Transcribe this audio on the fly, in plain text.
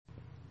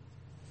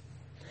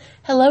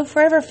Hello,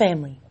 Forever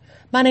family.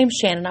 My name's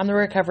Shan, and I'm the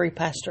recovery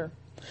pastor.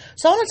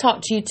 So I want to talk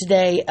to you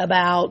today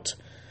about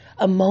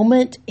a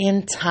moment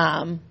in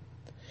time.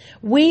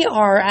 We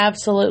are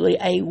absolutely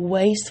a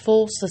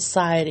wasteful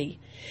society.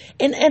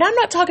 And I'm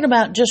not talking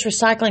about just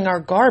recycling our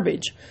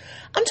garbage.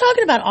 I'm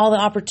talking about all the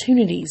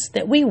opportunities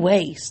that we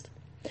waste.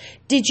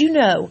 Did you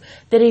know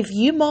that if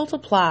you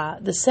multiply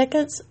the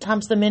seconds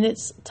times the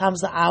minutes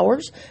times the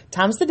hours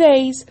times the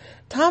days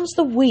times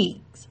the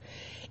weeks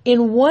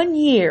in 1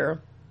 year,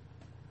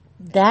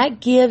 that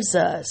gives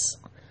us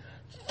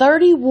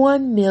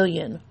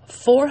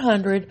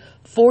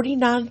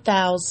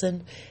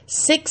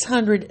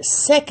 31,449,600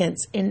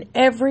 seconds in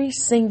every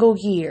single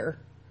year.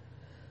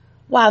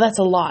 Wow, that's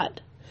a lot.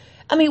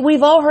 I mean,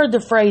 we've all heard the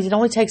phrase, it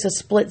only takes a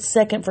split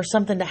second for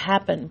something to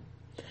happen.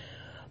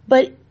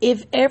 But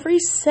if every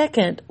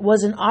second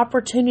was an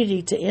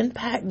opportunity to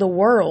impact the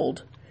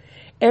world,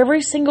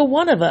 every single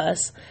one of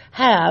us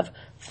have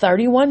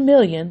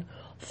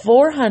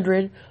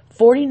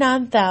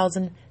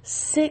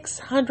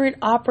 31,449,600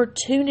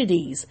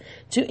 opportunities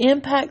to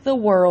impact the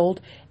world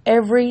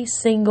every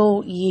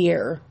single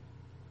year.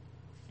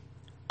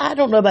 I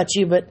don't know about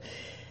you, but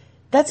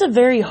that's a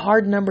very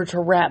hard number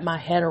to wrap my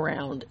head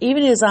around.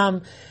 Even as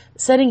I'm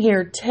sitting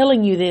here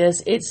telling you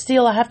this, it's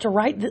still, I have to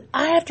write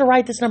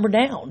this number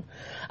down.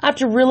 I have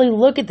to really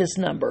look at this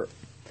number.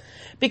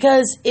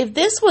 Because if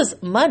this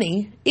was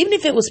money, even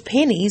if it was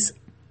pennies,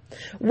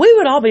 we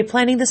would all be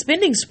planning the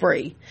spending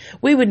spree.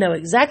 We would know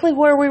exactly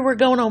where we were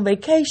going on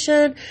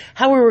vacation,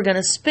 how we were going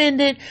to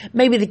spend it.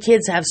 Maybe the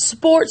kids have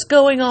sports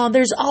going on.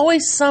 There's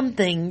always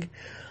something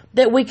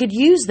that we could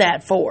use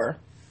that for.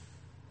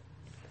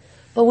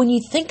 But when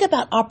you think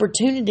about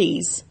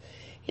opportunities,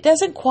 it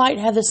doesn't quite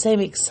have the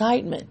same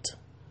excitement.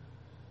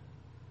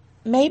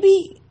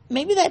 Maybe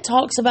that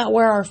talks about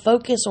where our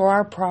focus or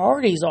our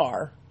priorities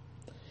are.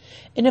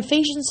 In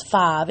Ephesians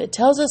 5, it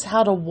tells us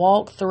how to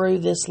walk through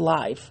this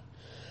life.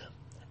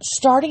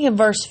 Starting in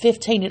verse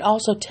 15, it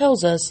also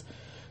tells us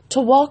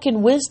to walk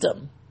in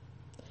wisdom.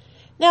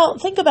 Now,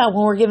 think about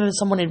when we're giving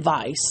someone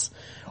advice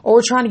or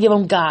we're trying to give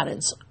them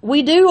guidance.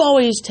 We do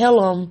always tell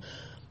them,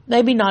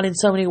 maybe not in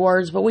so many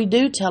words, but we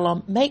do tell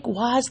them, make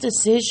wise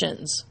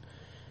decisions.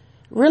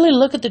 Really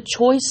look at the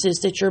choices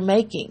that you're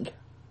making.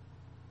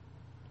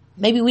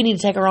 Maybe we need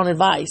to take our own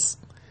advice.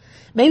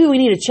 Maybe we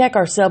need to check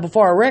ourselves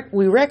before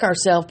we wreck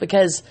ourselves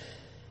because,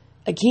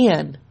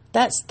 again,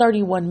 that's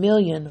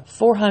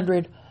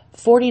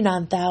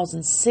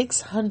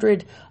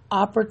 31,449,600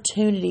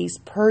 opportunities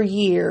per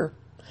year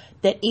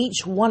that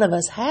each one of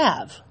us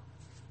have.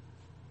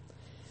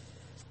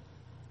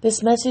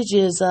 This message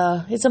is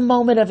it's a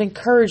moment of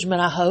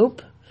encouragement, I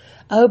hope.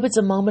 I hope it's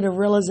a moment of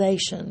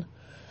realization.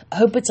 I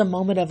hope it's a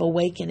moment of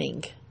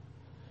awakening.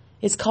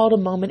 It's called a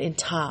moment in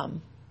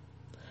time.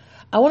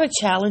 I want to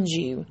challenge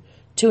you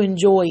to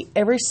enjoy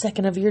every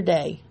second of your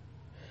day.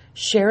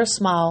 Share a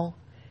smile,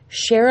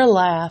 share a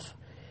laugh,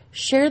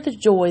 share the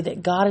joy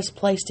that God has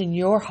placed in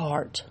your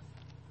heart.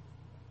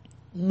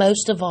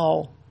 Most of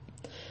all,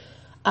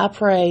 I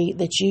pray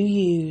that you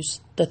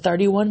use the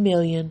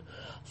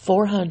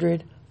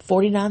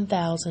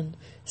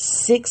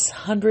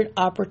 31,449,600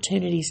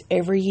 opportunities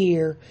every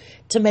year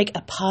to make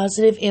a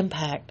positive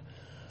impact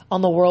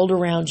on the world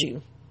around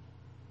you.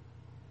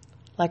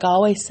 Like I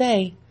always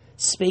say,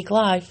 speak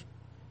life,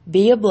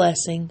 be a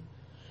blessing,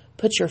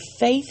 put your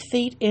faith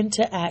feet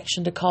into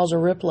action to cause a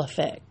ripple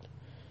effect.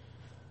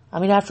 I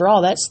mean, after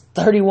all, that's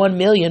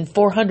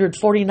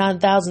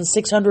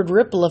 31,449,600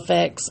 ripple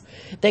effects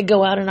that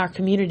go out in our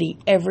community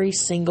every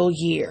single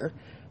year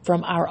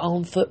from our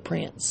own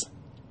footprints.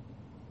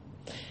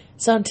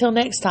 So until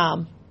next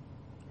time,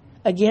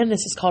 again,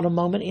 this is called a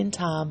moment in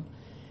time,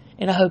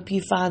 and I hope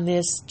you find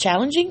this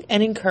challenging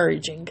and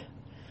encouraging.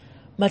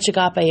 Much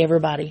agape,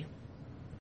 everybody.